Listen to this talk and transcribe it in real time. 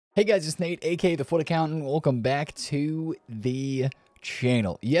Hey guys, it's Nate, aka TheFutAccountant. Welcome back to the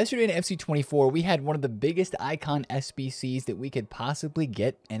channel. Yesterday in FC24, we had one of the biggest icon SBCs that we could possibly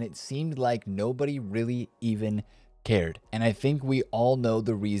get, and it seemed like nobody really even cared. And I think we all know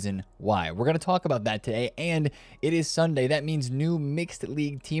the reason why. We're going to talk about that today, and it is Sunday. That means new mixed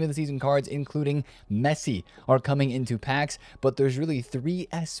league team of the season cards, including Messi, are coming into packs, but there's really 3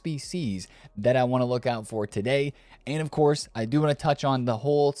 SBCs that I want to look out for today. And of course, I do want to touch on the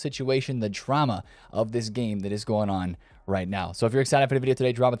whole situation, the drama of this game that is going on right now. So if you're excited for the video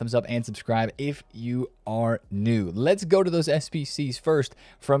today, drop a thumbs up and subscribe if you are new. Let's go to those SBCs first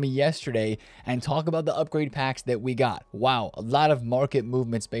from yesterday and talk about the upgrade packs that we got. Wow, a lot of market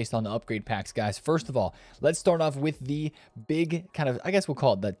movements based on the upgrade packs, guys. First of all, let's start off with the big kind of, I guess we'll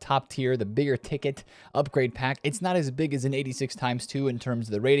call it the top tier, the bigger ticket upgrade pack. It's not as big as an 86x2 in terms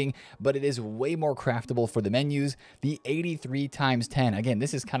of the rating, but it is way more craftable for the menus. The 83x10, again,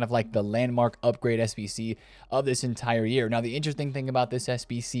 this is kind of like the landmark upgrade SBC of this entire year. Now, the interesting thing about this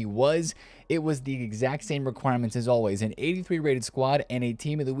SBC was it was the exact same requirements as always, an 83 rated squad and a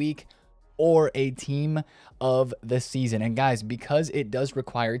team of the week or a team of the season. And guys, because it does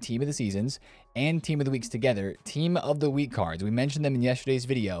require team of the seasons and team of the weeks together, team of the week cards, we mentioned them in yesterday's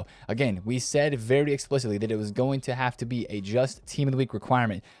video. Again, we said very explicitly that it was going to have to be a just team of the week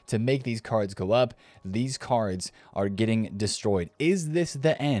requirement to make these cards go up. These cards are getting destroyed. Is this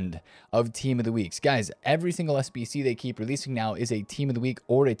the end of team of the weeks? Guys, every single SBC they keep releasing now is a team of the week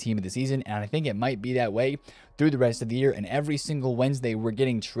or a team of the season, and I think it might be that way through the rest of the year. And every single Wednesday we're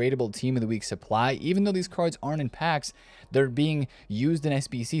getting tradable team of the week supply. Even though these cards aren't in packs, they're being used in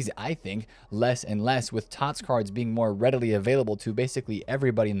SBCs, I think, less and less, with TOTS cards being more readily available to basically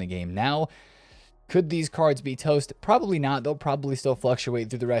everybody in the game now. Could these cards be toast? Probably not. They'll probably still fluctuate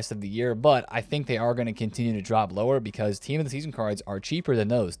through the rest of the year, but I think they are going to continue to drop lower because team of the season cards are cheaper than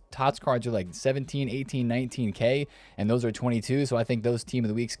those. TOTS cards are like 17, 18, 19K, and those are 22, so I think those team of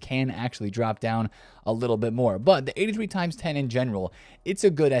the weeks can actually drop down a little bit more. But the 83x10 in general, it's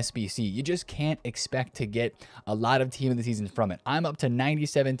a good SBC. You just can't expect to get a lot of team of the seasons from it. I'm up to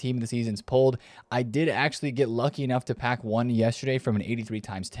 97 team of the seasons pulled. I did actually get lucky enough to pack one yesterday from an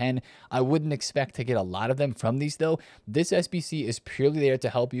 83x10. I wouldn't expect to get a lot of them from these though. This SBC is purely there to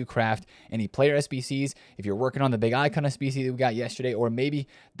help you craft any player SBCs. If you're working on the big icon SBC that we got yesterday, or maybe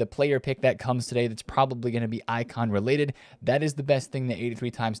the player pick that comes today that's probably going to be icon related, that is the best thing the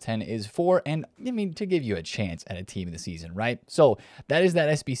 83x10 is for. And I mean, to give you a chance at a team of the season, right? So that is that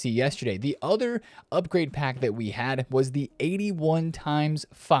SBC yesterday. The other upgrade pack that we had was the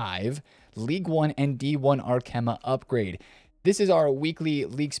 81x5 League 1 and D1 Arkema upgrade. This is our weekly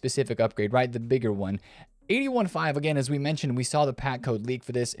league specific upgrade, right? The bigger one. 81.5, again, as we mentioned, we saw the pack code leak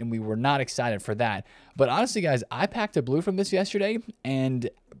for this and we were not excited for that. But honestly, guys, I packed a blue from this yesterday and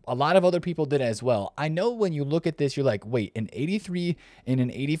a lot of other people did as well. I know when you look at this, you're like, wait, an 83 and an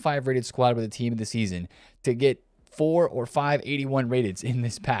 85 rated squad with a team of the season to get 4 or 5 81 rateds in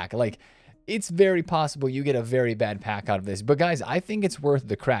this pack. Like, it's very possible you get a very bad pack out of this. But guys, I think it's worth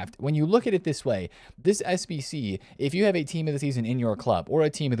the craft. When you look at it this way, this SBC, if you have a team of the season in your club or a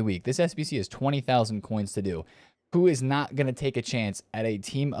team of the week, this SBC is 20,000 coins to do. Who is not going to take a chance at a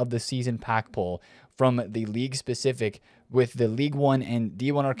team of the season pack pull from the league specific with the League 1 and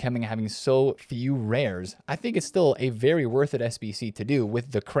D1 Arkema having so few rares? I think it's still a very worth it SBC to do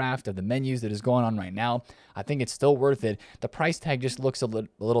with the craft of the menus that is going on right now. I think it's still worth it. The price tag just looks a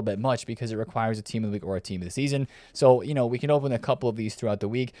little bit much because it requires a team of the week or a team of the season. So, you know, we can open a couple of these throughout the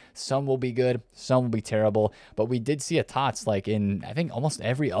week. Some will be good, some will be terrible. But we did see a TOTS like in, I think, almost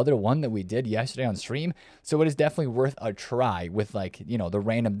every other one that we did yesterday on stream. So it is definitely worth a try with, like, you know, the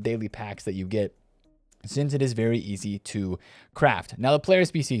random daily packs that you get, since it is very easy to craft. Now, the player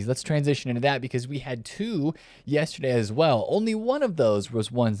SBCs, let's transition into that because we had 2 yesterday as well. Only one of those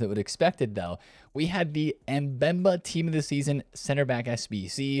was ones that would expected though. We had the Mbemba Team of the Season Center Back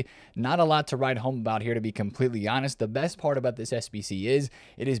SBC. Not a lot to write home about here, to be completely honest. The best part about this SBC is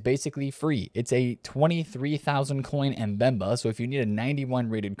it is basically free. It's a 23,000 coin Mbemba. So if you need a 91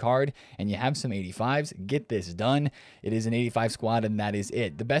 rated card and you have some 85s, get this done. It is an 85 squad and that is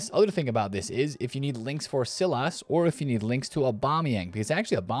it. The best other thing about this is if you need links for Silas or if you need links to Aubameyang, because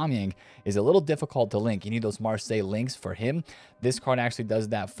actually Aubameyang is a little difficult to link. You need those Marseille links for him. This card actually does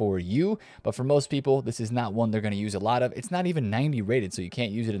that for you, but for most people, this is not one they're going to use a lot of. It's not even 90 rated, so you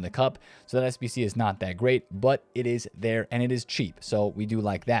can't use it in the cup. So that SBC is not that great, but it is there and it is cheap. So we do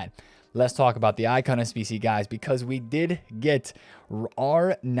like that. let's talk about the Icon SBC, guys, because we did get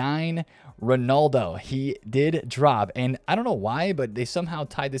R9 Ronaldo. He did drop, and I don't know why, but they somehow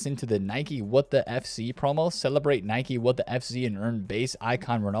tied this into the Nike What the FC promo. Celebrate Nike What the FC and earn base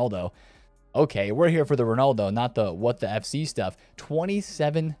Icon Ronaldo. Okay, we're here for the Ronaldo, not the What the FC stuff.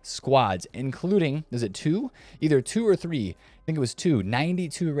 27 squads, including, is it 2? Either 2 or 3. I think it was 2.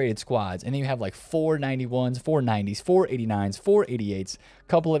 92 rated squads. And then you have like 4 91s, 4 90s, 4 89s, 4 88s,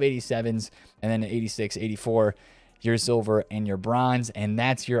 couple of 87s, and then 86, 84, your silver and your bronze. And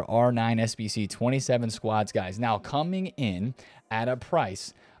that's your R9 SBC, 27 squads, guys. Now, coming in at a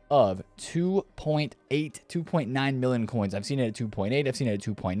price of 2.9 million coins. I've seen it at 2.8. I've seen it at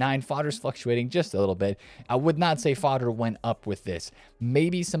 2.9. Fodder's fluctuating just a little bit. I would not say fodder went up with this.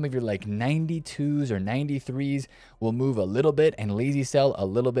 Maybe some of your like 92s or 93s will move a little bit and lazy sell a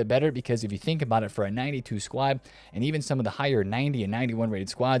little bit better, because if you think about it, for a 92 squad and even some of the higher 90 and 91 rated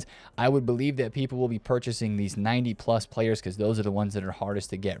squads, I would believe that people will be purchasing these 90 plus players, because those are the ones that are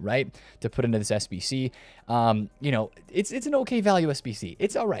hardest to get, right, to put into this SBC. You know, it's an okay value SBC.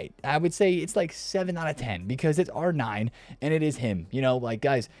 It's all right. I would say it's like 7 out of 10 because it's R9 and it is him. You know, like,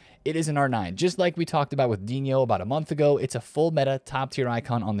 guys, it is an R9. Just like we talked about with Dino about a month ago, it's a full meta top tier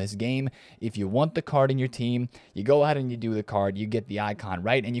icon on this game. If you want the card in your team, you go ahead and you do the card, you get the icon,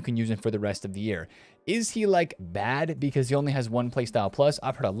 right? And you can use it for the rest of the year. Is he like bad because he only has one playstyle plus?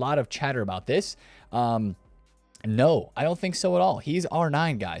 I've heard a lot of chatter about this. No, I don't think so at all. He's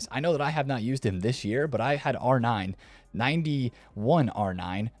R9, guys. I know that I have not used him this year, but I had R9, 91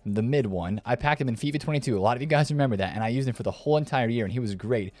 R9, the mid one. I packed him in FIFA 22. A lot of you guys remember that, and I used him for the whole entire year, and he was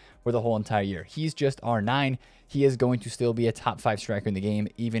great for the whole entire year. He's just R9. He is going to still be a top 5 striker in the game,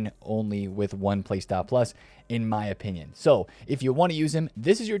 even only with one playstyle plus, in my opinion. So if you want to use him,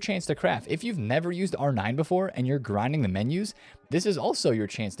 this is your chance to craft. If you've never used R9 before and you're grinding the menus, this is also your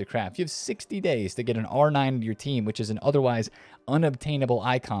chance to craft. You have 60 days to get an R9 to your team, which is an otherwise unobtainable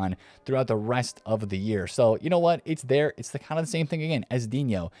icon throughout the rest of the year. So you know what? It's there. It's the kind of the same thing again as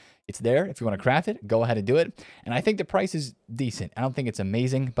Dino. It's there. If you want to craft it, go ahead and do it. And I think the price is decent. I don't think it's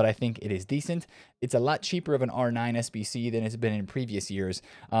amazing, but I think it is decent. It's a lot cheaper of an R9 SBC than it's been in previous years.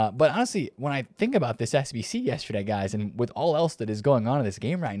 But honestly, when I think about this SBC yesterday, guys, and with all else that is going on in this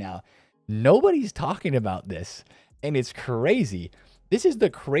game right now, nobody's talking about this. And it's crazy. This is the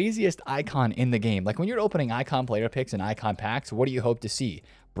craziest icon in the game. Like when you're opening icon player picks and icon packs, what do you hope to see?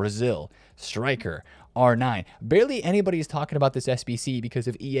 Brazil, striker, R9. Barely anybody is talking about this SBC because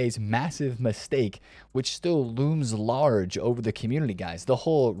of EA's massive mistake, which still looms large over the community, guys. The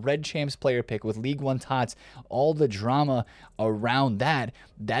whole Red Champs player pick with League One TOTS, all the drama around that,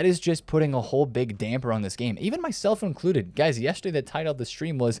 that is just putting a whole big damper on this game. Even myself included. Guys, yesterday the title of the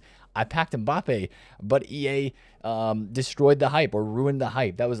stream was, I packed Mbappe, but EA destroyed the hype or ruined the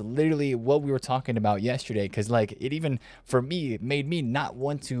hype. That was literally what we were talking about yesterday, because like it even for me made me not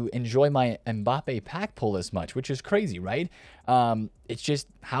want to enjoy my Mbappe pack pull as much, which is crazy, right? It's just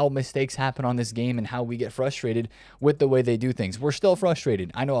how mistakes happen on this game and how we get frustrated with the way they do things. We're still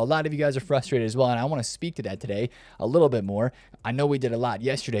frustrated. I know a lot of you guys are frustrated as well, and I want to speak to that today a little bit more. I know we did a lot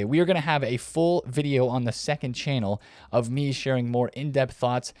yesterday. We are going to have a full video on the second channel of me sharing more in-depth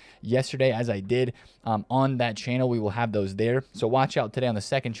thoughts yesterday as I did on that channel. We will have those there. So watch out today on the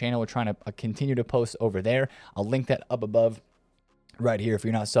second channel. We're trying to continue to post over there. I'll link that up above right here if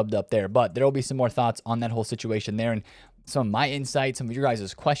you're not subbed up there. But there will be some more thoughts on that whole situation there, and some of my insights, some of your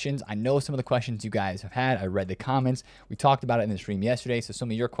guys' questions. I know some of the questions you guys have had. I read the comments. We talked about it in the stream yesterday, so some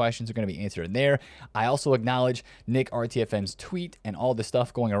of your questions are going to be answered in there. I also acknowledge Nick RTFM's tweet and all the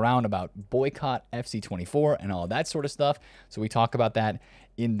stuff going around about Boycott FC24 and all that sort of stuff. So we talk about that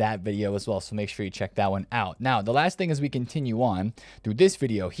in that video as well, so make sure you check that one out. Now, the last thing as we continue on through this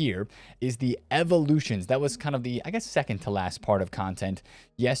video here is the evolutions. That was kind of the, I guess, second to last part of content.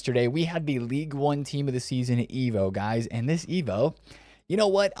 Yesterday, we had the League One Team of the Season Evo, guys, and this Evo, you know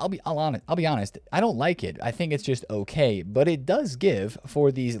what? I'll be honest. I don't like it. I think it's just okay, but it does give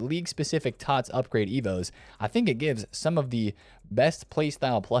for these league-specific TOTS upgrade Evos. I think it gives some of the best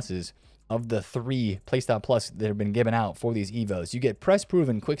playstyle pluses of the 3 playstyle plus that have been given out for these Evos. You get press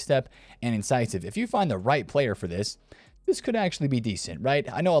proven, quick step, and incisive. If you find the right player for this, this could actually be decent, right?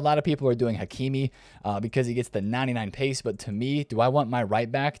 I know a lot of people are doing Hakimi because he gets the 99 pace, but to me, do I want my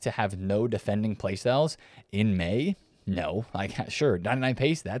right back to have no defending playstyles in May? No, like, sure, 99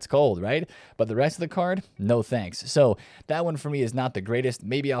 pace, that's cold, right? But the rest of the card, no thanks. So that one for me is not the greatest.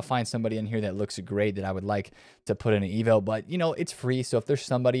 Maybe I'll find somebody in here that looks great that I would like to put in an Evo, but you know, it's free. So if there's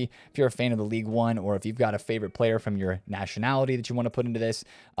somebody, if you're a fan of the League One, or if you've got a favorite player from your nationality that you want to put into this,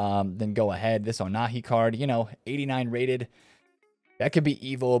 then go ahead. This Onahi card, you know, 89 rated. That could be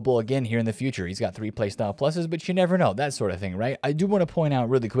evoable again here in the future. He's got 3 playstyle pluses, but you never know, that sort of thing, right? I do want to point out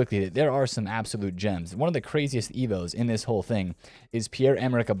really quickly that there are some absolute gems. One of the craziest evos in this whole thing is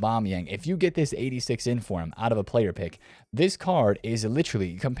Pierre-Emerick Aubameyang. If you get this 86 in for him out of a player pick, this card is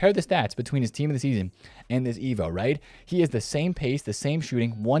literally, compare the stats between his team of the season and this evo, right? He has the same pace, the same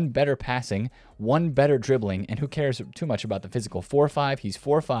shooting, 1 better passing, 1 better dribbling, and who cares too much about the physical? 4.5, he's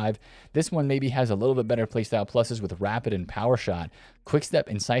 4.5. This one maybe has a little bit better playstyle pluses with rapid and power shot. Quick step,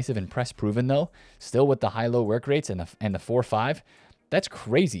 incisive, and press proven though, still with the high-low work rates and the 4.5. That's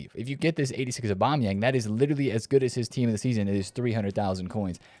crazy. If you get this 86 Aubameyang, that is literally as good as his team of the season. It is 300,000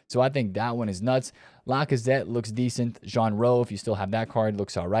 coins. So I think that one is nuts. Lacazette looks decent. Jean Rowe, if you still have that card,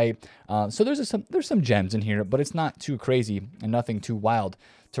 looks all right. So there's some gems in here, but it's not too crazy and nothing too wild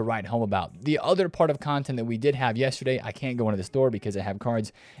to write home about. The other part of content that we did have yesterday, I can't go into the store because I have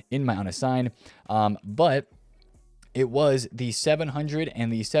cards in my unassigned, but it was the 700 and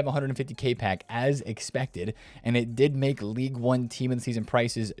the 750k pack as expected, and it did make League One team of the season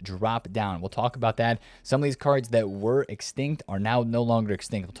prices drop down. We'll talk about that. Some of these cards that were extinct are now no longer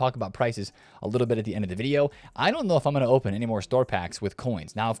extinct. We'll talk about prices a little bit at the end of the video. I don't know if I'm going to open any more store packs with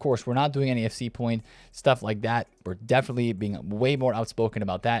coins. Now, of course, we're not doing any FC point stuff like that. We're definitely being way more outspoken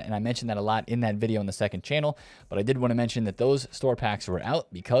about that, and I mentioned that a lot in that video on the second channel, but I did want to mention that those store packs were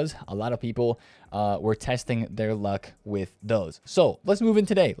out because a lot of people were testing their luck with those. So let's move in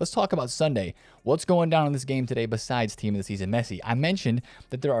today. Let's talk about Sunday. What's going down in this game today besides team of the season Messi? I mentioned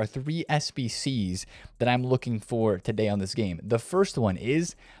that there are 3 SBCs that I'm looking for today on this game. The first one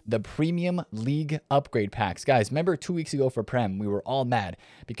is the Premium League upgrade packs. Guys, remember 2 weeks ago for Prem, we were all mad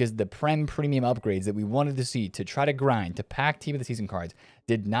because the Prem Premium upgrades that we wanted to see to try to grind, to pack team of the season cards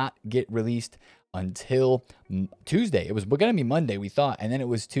did not get released until Tuesday. It was going to be Monday, we thought, and then it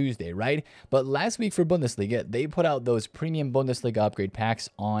was Tuesday, right? But last week for Bundesliga, they put out those premium Bundesliga upgrade packs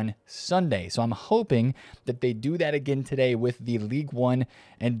on Sunday. So I'm hoping that they do that again today with the League One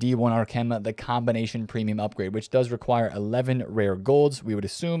and D1 Arkema, the combination premium upgrade, which does require 11 rare golds, we would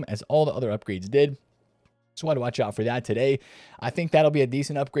assume, as all the other upgrades did. So I'd watch out for that today. I think that'll be a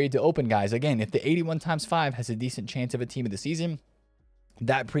decent upgrade to open, guys. Again, if the 81 times 5 has a decent chance of a team of the season,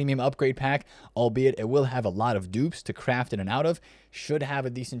 that premium upgrade pack, albeit it will have a lot of dupes to craft in and out of, should have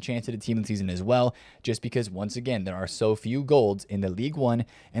a decent chance at a team of the season as well, just because, once again, there are so few golds in the League One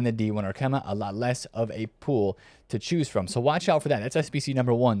and the D1 Arkema, a lot less of a pool to choose from. So watch out for that. That's SBC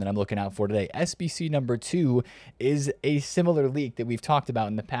number 1 that I'm looking out for today. SBC number 2 is a similar leak that we've talked about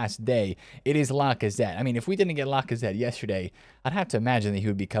in the past day. It is Lacazette. I mean, if we didn't get Lacazette yesterday, I'd have to imagine that he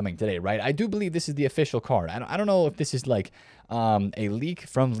would be coming today, right? I do believe this is the official card. I don't know if this is like a leak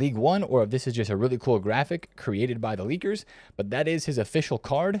from League One or if this is just a really cool graphic created by the leakers, but that is his official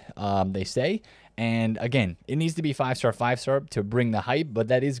card, they say. And again, it needs to be 5-star, 5-star to bring the hype, but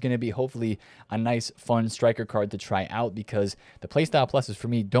that is going to be hopefully a nice, fun striker card to try out because the playstyle pluses for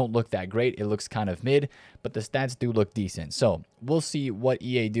me don't look that great. It looks kind of mid, but the stats do look decent. So we'll see what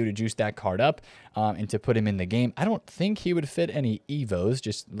EA do to juice that card up and to put him in the game. I don't think he would fit any Evos,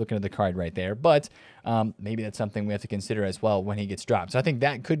 just looking at the card right there, but maybe that's something we have to consider as well when he gets dropped. So I think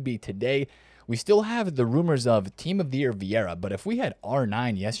that could be today. We still have the rumors of Team of the Year Vieira, but if we had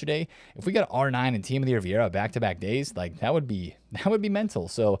R9 yesterday, if we got R9 and Team of the Year Vieira back-to-back days, like that would be mental.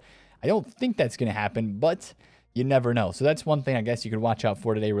 So I don't think that's going to happen, but you never know. So that's one thing I guess you could watch out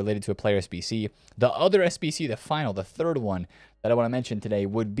for today related to a player SBC. The other SBC, the third one that I want to mention today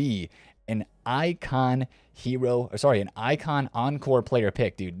would be an icon an icon encore player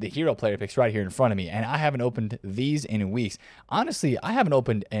pick, dude. The hero player pick's right here in front of me, and I haven't opened these in weeks. Honestly, I haven't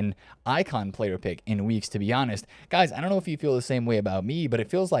opened an icon player pick in weeks, to be honest. Guys, I don't know if you feel the same way about me, but it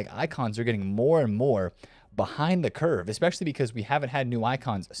feels like icons are getting more and more behind the curve, especially because we haven't had new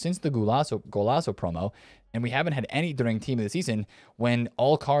icons since the Golazo promo, and we haven't had any during Team of the Season when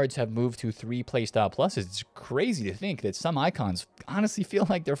all cards have moved to 3 playstyle pluses. It's crazy to think that some icons honestly feel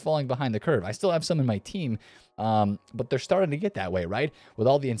like they're falling behind the curve. I still have some in my team, but they're starting to get that way, right? With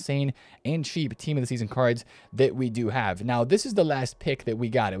all the insane and cheap Team of the Season cards that we do have. Now, this is the last pick that we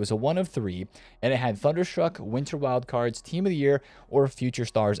got. It was a 1 of 3, and it had Thunderstruck, Winter Wild cards, Team of the Year, or Future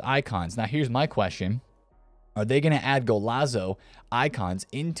Stars icons. Now, here's my question. Are they going to add Golazo icons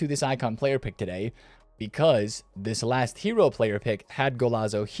into this icon player pick today? Because this last hero player pick had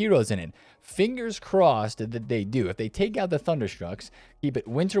Golazo heroes in it. Fingers crossed that they do. If they take out the Thunderstrucks, keep it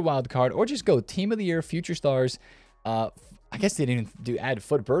Winter Wild card, or just go Team of the Year, Future Stars. I guess they didn't add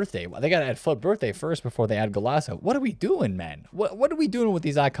Foot Birthday. Well, they got to add Foot Birthday first before they add Golazo. What are we doing, man? What are we doing with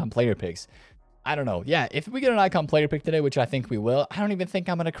these icon player picks? I don't know. Yeah, if we get an icon player pick today, which I think we will, I don't even think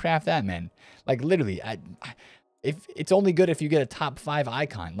I'm going to craft that, man. Like, literally, if it's only good if you get a top 5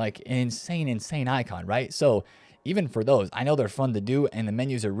 icon, like an insane icon, right? So even for those, I know they're fun to do and the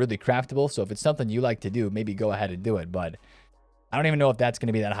menus are really craftable. So if it's something you like to do, maybe go ahead and do it. But I don't even know if that's going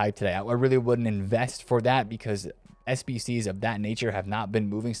to be that hype today. I really wouldn't invest for that because SBCs of that nature have not been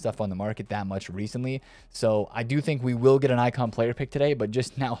moving stuff on the market that much recently. So I do think we will get an icon player pick today, but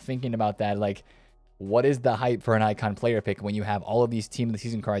just now thinking about that, like, what is the hype for an icon player pick when you have all of these team of the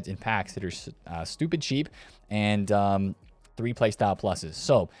season cards in packs that are stupid cheap and 3 playstyle pluses?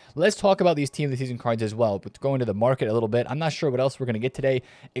 So let's talk about these team of the season cards as well, but going to the market a little bit. I'm not sure what else we're going to get today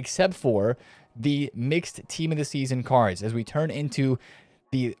except for the mixed team of the season cards as we turn into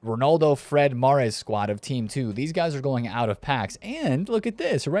the Ronaldo, Fred, Mahrez squad of Team 2. These guys are going out of packs. And look at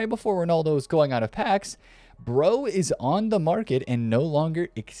this. Right before Ronaldo is going out of packs, bro is on the market and no longer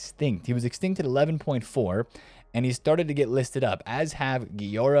extinct. He was extinct at 11.4, and he started to get listed up, as have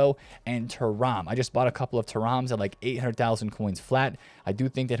Gioro and Thuram. I just bought a couple of Thurams at like 800,000 coins flat. I do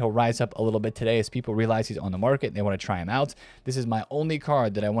think that he'll rise up a little bit today as people realize he's on the market and they want to try him out. This is my only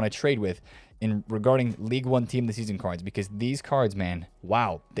card that I want to trade with in regarding League One team of the season cards, because these cards, man,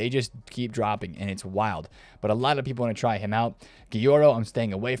 wow, they just keep dropping and it's wild. But a lot of people want to try him out. Gioro, I'm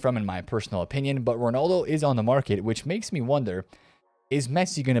staying away from in my personal opinion, but Ronaldo is on the market, which makes me wonder, is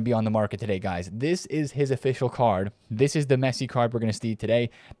Messi going to be on the market today, guys? This is his official card. This is the Messi card we're going to see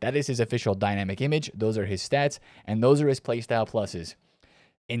today. That is his official dynamic image. Those are his stats, and those are his playstyle pluses.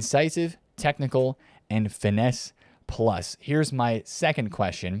 Incisive, technical, and finesse plus. Here's my second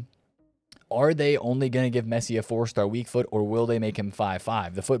question. Are they only going to give Messi a 4-star weak foot, or will they make him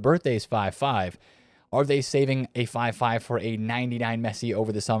 5-5? The foot birthday is 5-5. Are they saving a 5-5 for a 99 Messi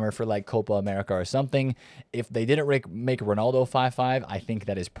over the summer for like Copa America or something? If they didn't make Ronaldo 5-5, I think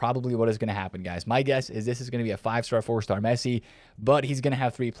that is probably what is going to happen, guys. My guess is this is going to be a 5-star, 4-star Messi, but he's going to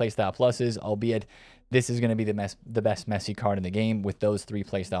have 3 playstyle pluses, albeit this is going to be the best Messi card in the game with those 3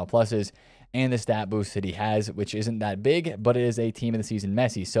 playstyle pluses and the stat boost that he has, which isn't that big, but it is a team of the season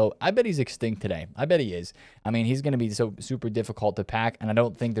Messi. So I bet he's extinct today. I bet he is. I mean, he's going to be so super difficult to pack, and I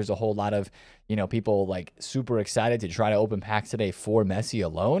don't think there's a whole lot of, you know, people like super excited to try to open packs today for Messi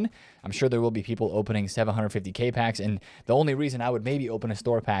alone. I'm sure there will be people opening 750k packs, and the only reason I would maybe open a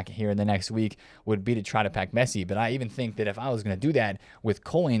store pack here in the next week would be to try to pack Messi. But I even think that if I was going to do that with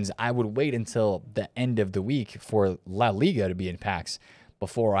coins, I would wait until the end of the week for La Liga to be in packs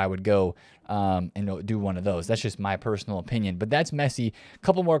before I would go and do one of those. That's just my personal opinion. But that's Messi. A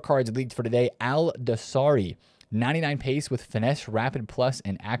couple more cards leaked for today. Al Dasari, 99 pace with finesse, rapid plus,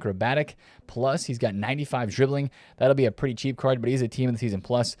 and acrobatic plus. He's got 95 dribbling. That'll be a pretty cheap card, but he's a team of the season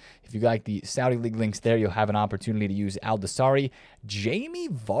plus. If you like the Saudi League links there, you'll have an opportunity to use Al Dasari. Jamie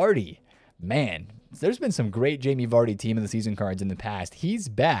Vardy. Man, there's been some great Jamie Vardy team of the season cards in the past. He's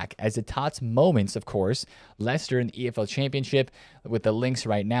back as a TOTS Moments, of course. Leicester in the EFL Championship with the links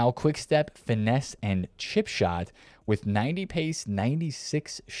right now. Quick step, finesse, and chip shot with 90 pace,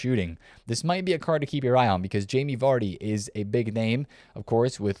 96 shooting. This might be a card to keep your eye on because Jamie Vardy is a big name, of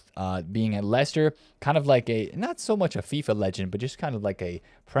course, with being at Leicester. Kind of like a, not so much a FIFA legend, but just kind of like a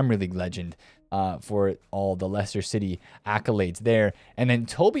Premier League legend. For all the Leicester City accolades there. And then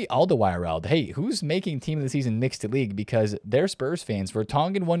Toby Alderweireld. Hey, who's making team of the season mixed league? Because they're Spurs fans.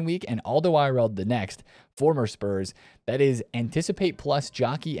 Vertonghen 1 week and Alderweireld the next. Former Spurs. That is anticipate plus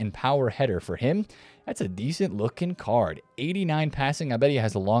jockey and power header for him. That's a decent looking card. 89 passing. I bet he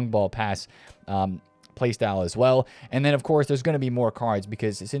has a long ball pass playstyle as well. And then, of course, there's going to be more cards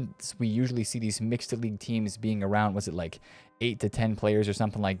because since we usually see these mixed league teams being around, was it like 8 to 10 players or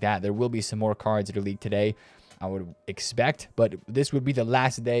something like that, there will be some more cards that are leaked today, I would expect. But this would be the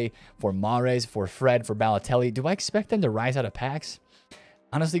last day for Mahrez, for Fred, for Balotelli. Do I expect them to rise out of packs?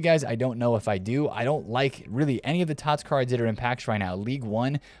 Honestly, guys, I don't know if I do. I don't like really any of the TOTS cards that are in packs right now. League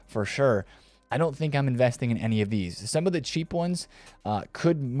One, for sure. I don't think I'm investing in any of these. Some of the cheap ones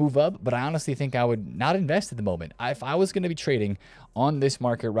could move up, but I honestly think I would not invest at the moment. If I was going to be trading on this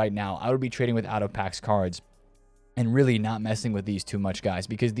market right now, I would be trading with out-of-packs cards and really not messing with these too much, guys,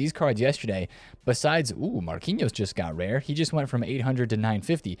 because these cards yesterday, besides, Marquinhos just got rare. He just went from 800 to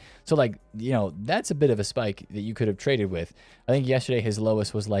 950. So, like, you know, that's a bit of a spike that you could have traded with. I think yesterday his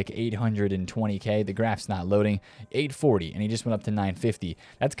lowest was like 820K. The graph's not loading. 840, and he just went up to 950.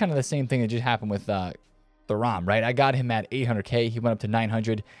 That's kind of the same thing that just happened with Thuram, right? I got him at 800K. He went up to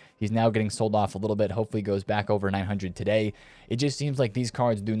 900. He's now getting sold off a little bit. Hopefully goes back over 900 today. It just seems like these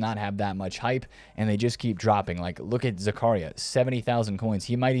cards do not have that much hype, and they just keep dropping. Like, look at Zakaria, 70,000 coins.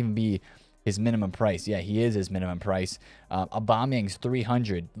 He might even be his minimum price. Yeah, he is his minimum price. Aubameyang's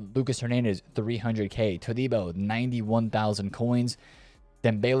 300. Lucas Hernandez, 300K. Todibo, 91,000 coins.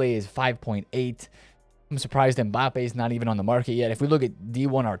 Dembele is 5.8. I'm surprised Mbappe is not even on the market yet. If we look at D1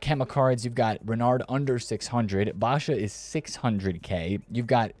 Arkema cards, you've got Renard under 600. Basha is 600K. You've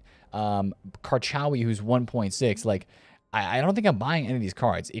got Karchawi, who's 1.6. Like, I don't think I'm buying any of these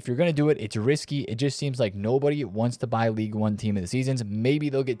cards. If you're going to do it, it's risky. It just seems like nobody wants to buy League One team of the seasons. Maybe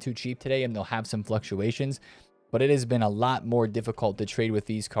they'll get too cheap today and they'll have some fluctuations. But it has been a lot more difficult to trade with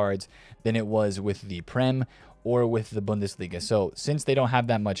these cards than it was with the Prem or with the Bundesliga. So since they don't have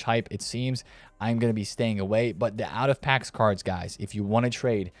that much hype, it seems I'm going to be staying away. But the out-of-packs cards, guys, if you want to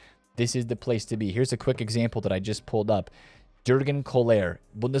trade, this is the place to be. Here's a quick example that I just pulled up. Jurgen Kohler.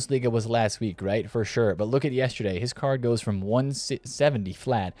 Bundesliga was last week, right? For sure. But look at yesterday. His card goes from 170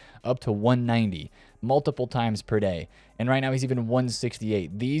 flat up to 190 multiple times per day. And right now he's even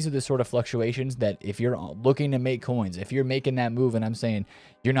 168. These are the sort of fluctuations that if you're looking to make coins, if you're making that move, and I'm saying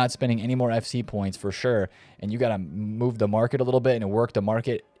you're not spending any more FC points for sure, and you got to move the market a little bit and work the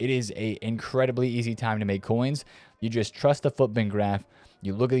market, it is a incredibly easy time to make coins. You just trust the footbin graph.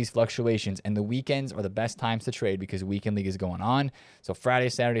 You look at these fluctuations, and the weekends are the best times to trade because weekend league is going on. So Friday,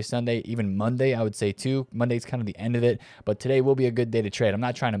 Saturday, Sunday, even Monday, I would say too. Monday's kind of the end of it, but today will be a good day to trade. I'm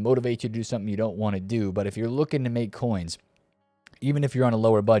not trying to motivate you to do something you don't want to do, but if you're looking to make coins, even if you're on a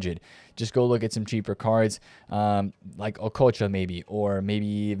lower budget, just go look at some cheaper cards, like Okocha maybe, or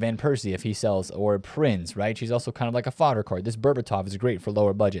maybe Van Persie if he sells, or Prince, right? She's also kind of like a fodder card. This Berbatov is great for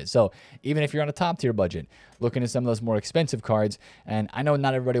lower budget. So even if you're on a top tier budget, looking at some of those more expensive cards, and I know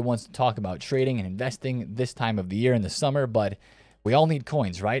not everybody wants to talk about trading and investing this time of the year in the summer, but we all need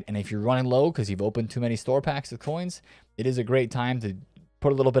coins, right? And if you're running low because you've opened too many store packs of coins, it is a great time to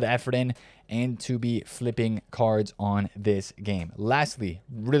put a little bit of effort in and to be flipping cards on this game. Lastly,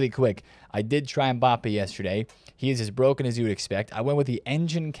 really quick, I did try Mbappe yesterday. He is as broken as you would expect. I went with the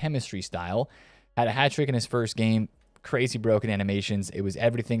engine chemistry style. Had a hat trick in his first game. Crazy broken animations. It was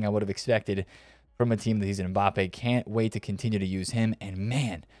everything I would have expected from a team that he's in. Mbappe. Can't wait to continue to use him. And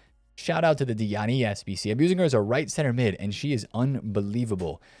man, shout out to the Diani SBC. I'm using her as a right center mid, and she is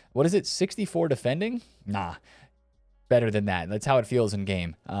unbelievable. What is it, 64 defending? Nah. Better than that. That's how it feels in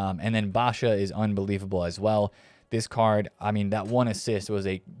game. And then Basha is unbelievable as well. This card, I mean, that one assist was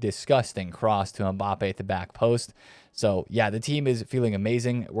a disgusting cross to Mbappe at the back post. So yeah, the team is feeling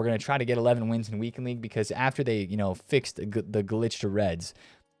amazing. We're going to try to get 11 wins in Weekend League because after they, fixed the glitch to Reds,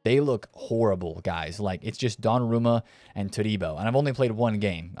 they look horrible, guys. Like, it's just Donnarumma and Todibo. And I've only played one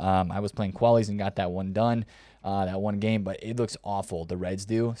game. I was playing qualies and got that one done, that one game, but it looks awful, the Reds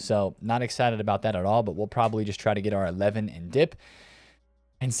do. So not excited about that at all, but we'll probably just try to get our 11 and dip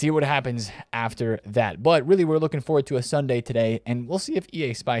and see what happens after that. But really, we're looking forward to a Sunday today, and we'll see if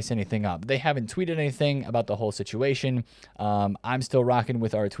EA spice anything up. They haven't tweeted anything about the whole situation. I'm still rocking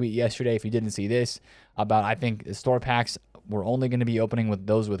with our tweet yesterday, if you didn't see this, about I think the store packs, we're only going to be opening with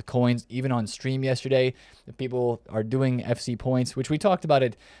those with coins. Even on stream yesterday, the people are doing FC points, which we talked about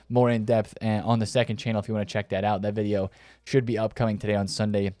it more in depth on the second channel. If you want to check that out, that video should be upcoming today on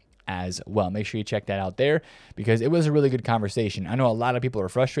Sunday as well. Make sure you check that out there because it was a really good conversation. I know a lot of people are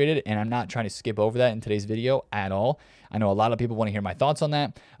frustrated, and I'm not trying to skip over that in today's video at all. I know a lot of people want to hear my thoughts on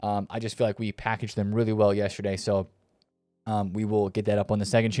that. I just feel like we packaged them really well yesterday, so we will get that up on the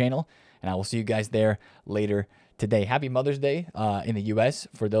second channel, and I will see you guys there later today. Happy Mother's Day in the U.S.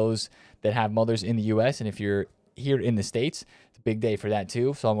 for those that have mothers in the U.S. And if you're here in the States, it's a big day for that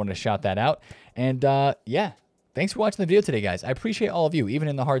too. So I wanted to shout that out. And yeah, thanks for watching the video today, guys. I appreciate all of you, even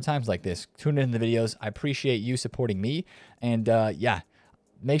in the hard times like this. Tune in to the videos. I appreciate you supporting me. And yeah,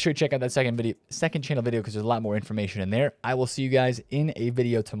 make sure to check out that second channel video because there's a lot more information in there. I will see you guys in a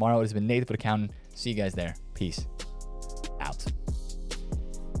video tomorrow. It has been TheFutAccountant. See you guys there. Peace.